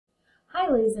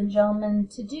Hi ladies and gentlemen,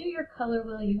 to do your color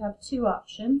wheel you have two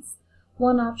options.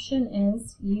 One option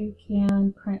is you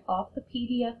can print off the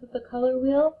PDF of the color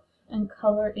wheel and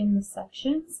color in the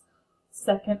sections.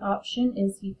 Second option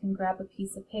is you can grab a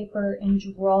piece of paper and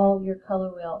draw your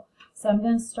color wheel. So I'm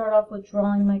going to start off with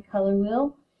drawing my color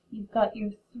wheel. You've got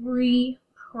your three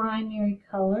primary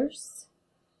colors,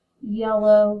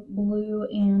 yellow, blue,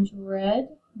 and red.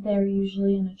 They're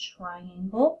usually in a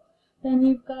triangle. Then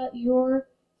you've got your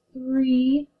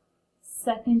three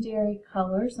secondary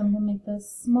colors. I'm going to make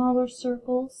those smaller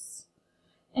circles,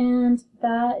 and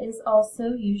that is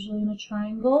also usually in a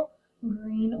triangle,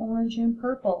 green, orange, and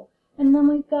purple. And then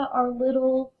we've got our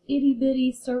little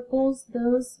itty-bitty circles.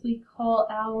 Those we call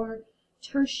our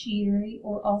tertiary,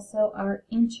 or also our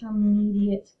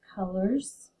intermediate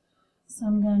colors. So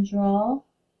I'm going to draw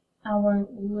our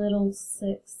little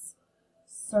 6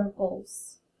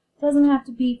 circles. Doesn't have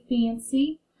to be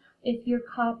fancy. If you're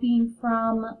copying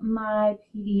from my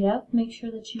PDF, make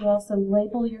sure that you also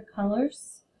label your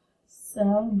colors. So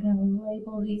I'm going to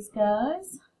label these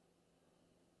guys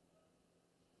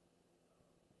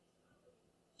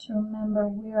to remember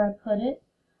where I put it.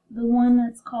 The one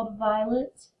that's called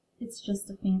violet, it's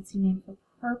just a fancy name for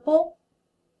purple.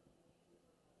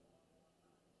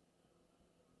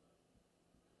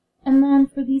 And then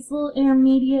for these little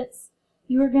intermediates,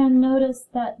 you are going to notice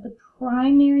that the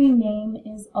primary name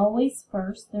is always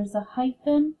first. There's a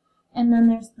hyphen, and then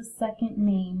there's the second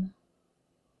name.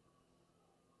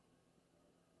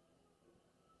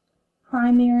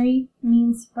 Primary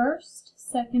means first,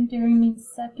 secondary means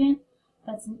second.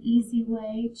 That's an easy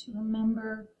way to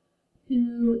remember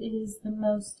who is the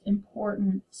most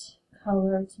important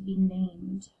color to be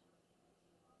named.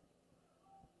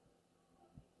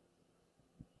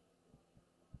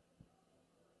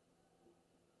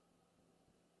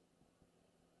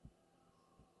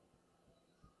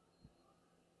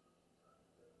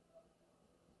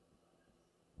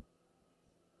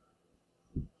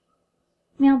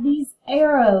 Now these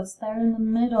arrows that are in the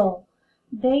middle,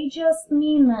 they just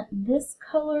mean that this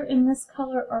color and this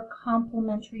color are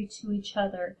complementary to each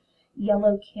other.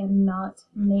 Yellow cannot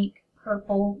make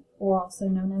purple, or also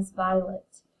known as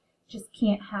violet. Just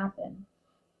can't happen.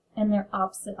 And they're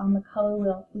opposite on the color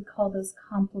wheel. We call those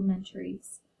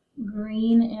complementaries.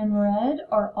 Green and red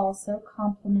are also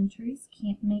complementaries,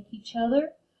 can't make each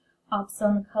other. Opposite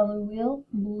on the color wheel,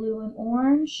 blue and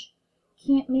orange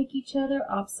can't make each other,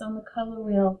 opposite on the color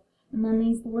wheel. And then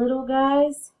these little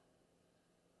guys,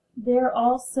 they're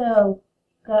also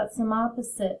got some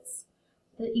opposites.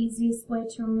 The easiest way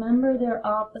to remember their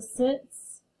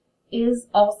opposites is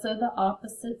also the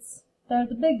opposites that are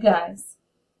the big guys.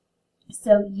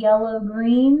 So yellow,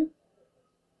 green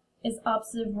is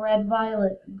opposite of red,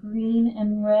 violet. Green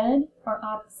and red are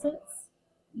opposites.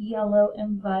 Yellow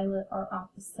and violet are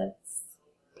opposites.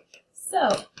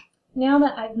 So now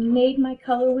that I've made my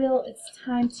color wheel, it's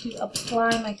time to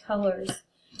apply my colors.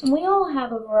 And we all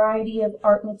have a variety of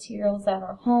art materials at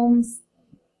our homes.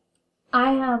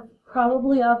 I have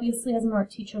probably, obviously, as an art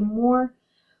teacher, more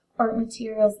art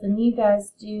materials than you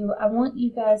guys do. I want you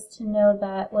guys to know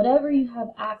that whatever you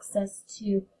have access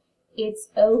to, it's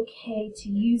okay to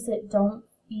use it. Don't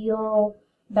feel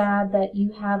bad that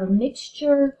you have a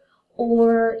mixture,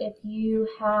 or if you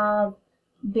have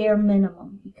bare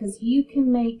minimum, because you can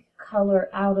make color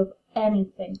out of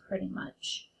anything pretty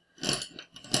much.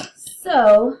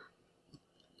 So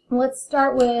let's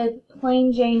start with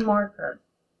plain Jane marker.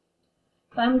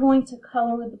 If I'm going to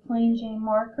color with the plain Jane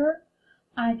marker,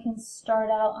 I can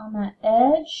start out on that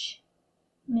edge,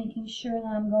 making sure that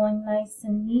I'm going nice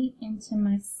and neat into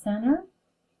my center.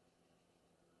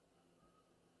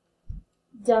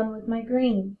 Done with my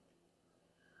green.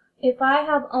 If I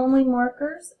have only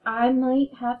markers, I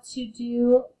might have to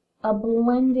do a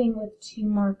blending with 2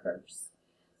 markers.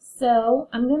 So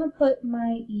I'm going to put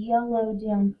my yellow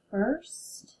down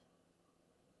first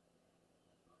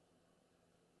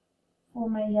for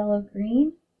my yellow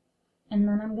green, and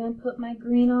then I'm going to put my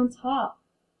green on top.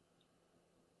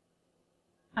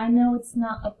 I know it's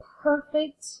not a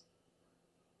perfect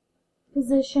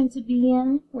position to be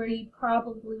in, where you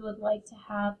probably would like to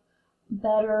have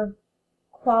better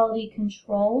quality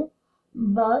control,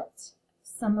 but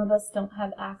some of us don't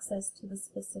have access to the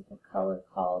specific color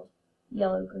called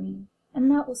yellow-green, and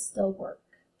that will still work.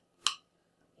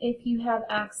 If you have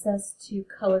access to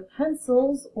colored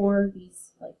pencils or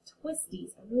these like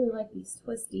twisties, I really like these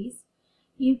twisties,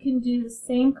 you can do the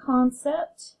same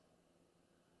concept.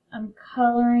 I'm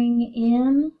coloring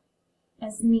in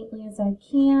as neatly as I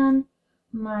can.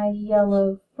 My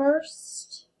yellow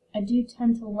first. I do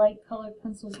tend to like colored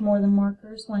pencils more than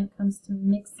markers when it comes to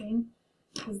mixing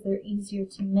because they're easier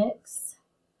to mix.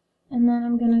 And then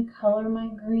I'm going to color my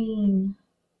green.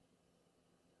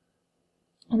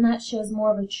 And that shows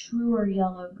more of a truer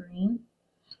yellow-green.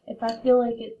 If I feel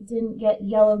like it didn't get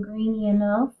yellow-greeny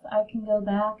enough, I can go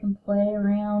back and play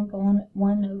around, going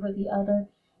one over the other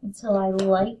until I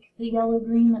like the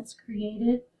yellow-green that's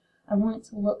created. I want it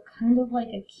to look kind of like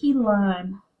a key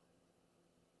lime.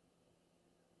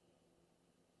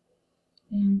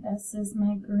 And this is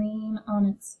my green on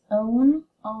its own,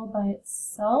 all by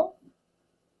itself.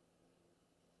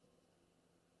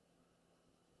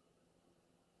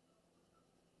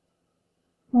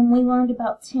 When we learned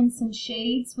about tints and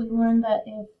shades, we learned that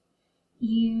if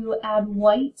you add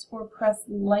white or press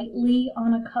lightly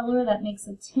on a color, that makes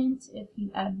a tint. If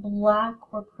you add black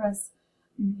or press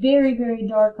very, very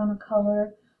dark on a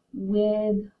color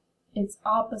with its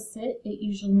opposite, it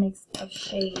usually makes a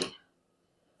shade.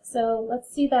 So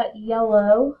let's see that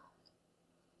yellow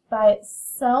by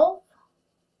itself.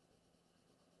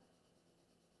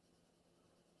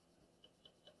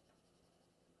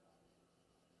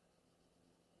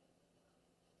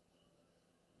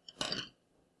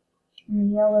 And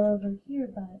the yellow over here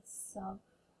by itself.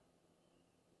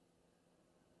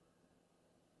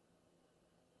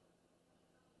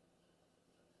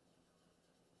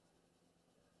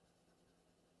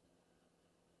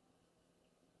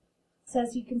 So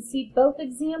as you can see, both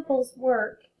examples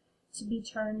work to be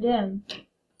turned in.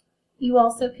 You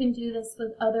also can do this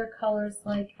with other colors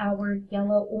like our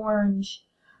yellow-orange.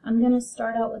 I'm going to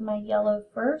start out with my yellow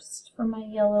first for my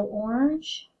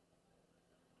yellow-orange.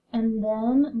 And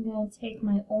then I'm going to take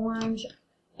my orange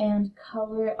and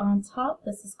color it on top.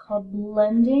 This is called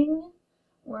blending,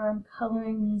 where I'm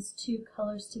coloring these two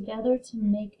colors together to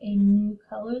make a new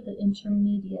color, the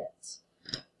intermediate.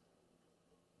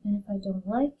 And if I don't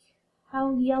like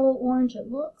how yellow-orange it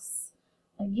looks,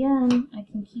 again, I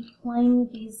can keep playing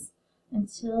with these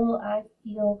until I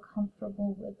feel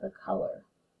comfortable with the color.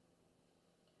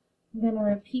 I'm going to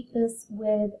repeat this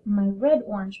with my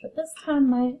red-orange, but this time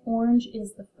my orange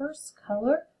is the first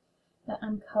color that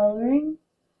I'm coloring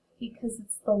because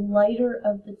it's the lighter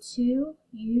of the two.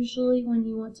 Usually when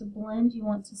you want to blend, you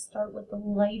want to start with the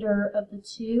lighter of the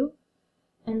two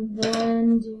and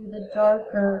then do the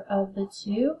darker of the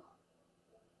two.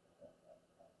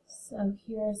 So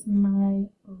here's my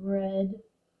red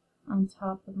on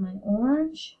top of my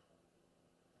orange,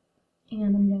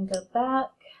 and I'm going to go back,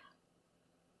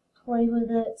 play with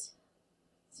it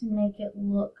to make it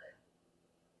look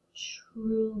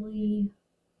truly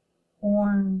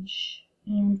orange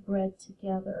and red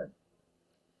together.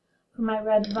 For my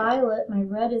red-violet, my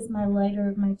red is my lighter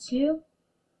of my two.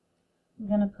 I'm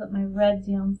going to put my red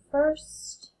down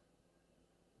first,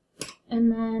 and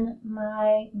then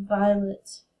my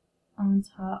violet on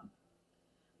top.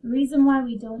 The reason why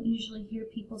we don't usually hear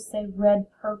people say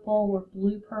red-purple or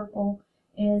blue-purple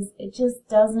is it just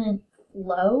doesn't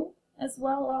flow as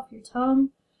well off your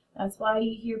tongue. That's why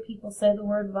you hear people say the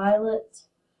word violet.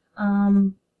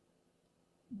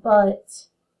 But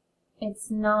it's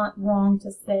not wrong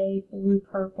to say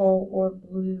blue-purple or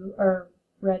blue or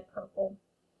red-purple.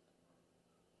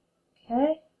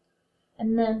 Okay?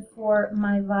 And then for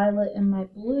my violet and my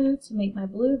blue, to make my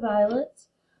blue-violet,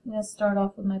 I'm going to start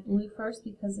off with my blue first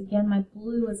because, again, my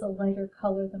blue is a lighter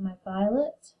color than my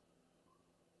violet.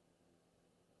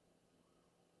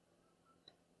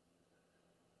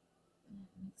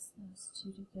 Mix those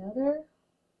two together.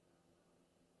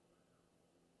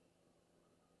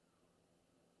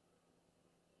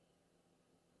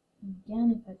 And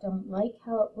again, if I don't like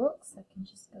how it looks, I can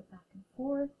just go back and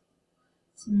forth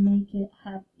to make it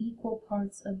have equal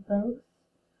parts of both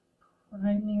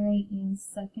primary and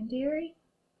secondary.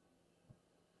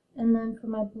 And then for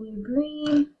my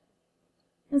blue-green,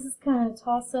 this is kind of a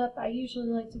toss-up. I usually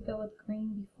like to go with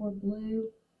green before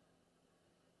blue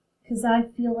because I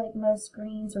feel like most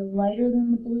greens are lighter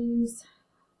than the blues.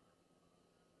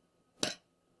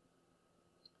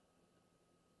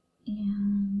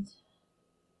 And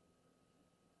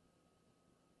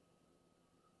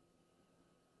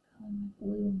color my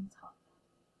blue on top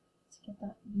to get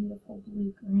that beautiful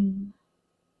blue-green.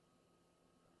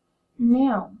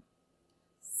 Now,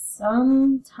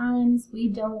 sometimes we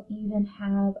don't even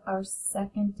have our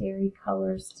secondary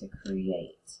colors to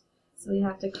create. So we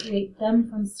have to create them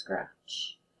from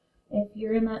scratch. If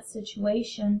you're in that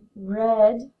situation,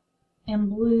 red and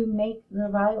blue make the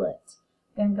violet.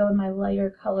 I'm going to go with my lighter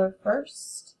color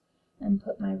first and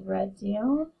put my red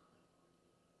down.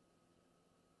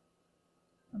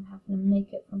 I'm having to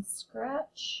make it from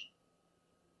scratch.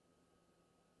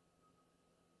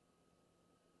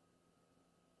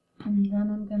 And then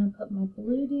I'm going to put my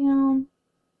blue down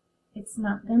It's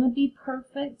not going to be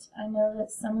perfect. I know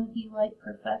that some of you like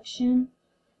perfection.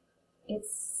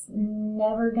 It's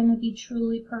never going to be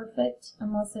truly perfect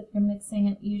unless if you're mixing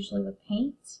it usually with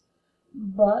paint,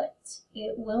 but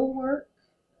it will work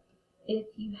if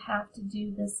you have to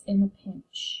do this in a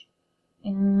pinch.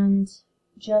 And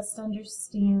just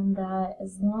understand that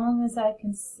as long as I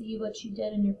can see what you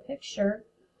did in your picture,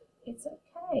 it's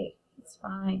okay. It's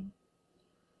fine.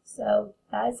 So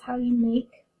that is how you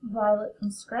make violet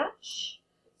from scratch.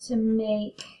 To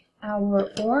make our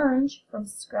orange from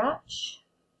scratch,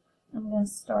 I'm going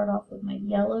to start off with my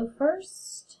yellow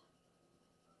first.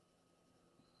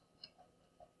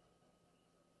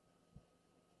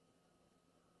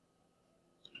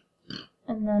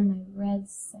 And then my red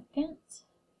second.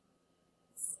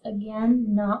 It's,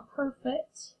 again, not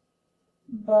perfect,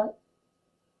 but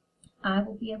I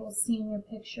will be able to see in your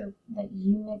picture that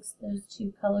you mixed those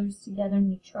two colors together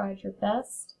and you tried your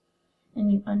best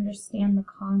and you understand the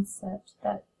concept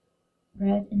that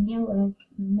red and yellow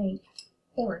make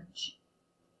orange.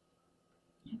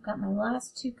 I've got my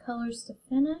last two colors to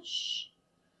finish,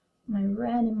 my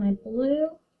red and my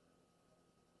blue.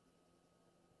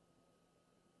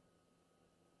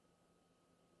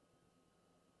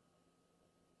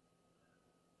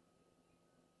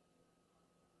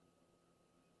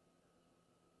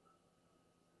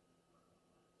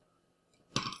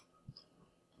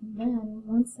 And then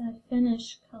once I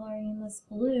finish coloring this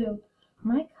blue,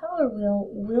 my color wheel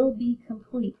will be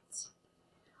complete.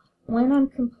 When I'm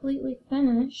completely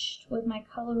finished with my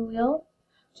color wheel,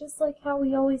 just like how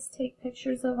we always take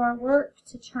pictures of our work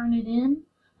to turn it in,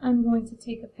 I'm going to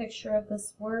take a picture of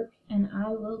this work and I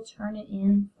will turn it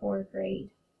in for a grade.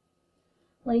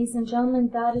 Ladies and gentlemen,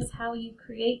 that is how you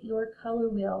create your color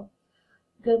wheel.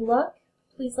 Good luck.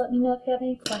 Please let me know if you have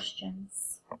any questions.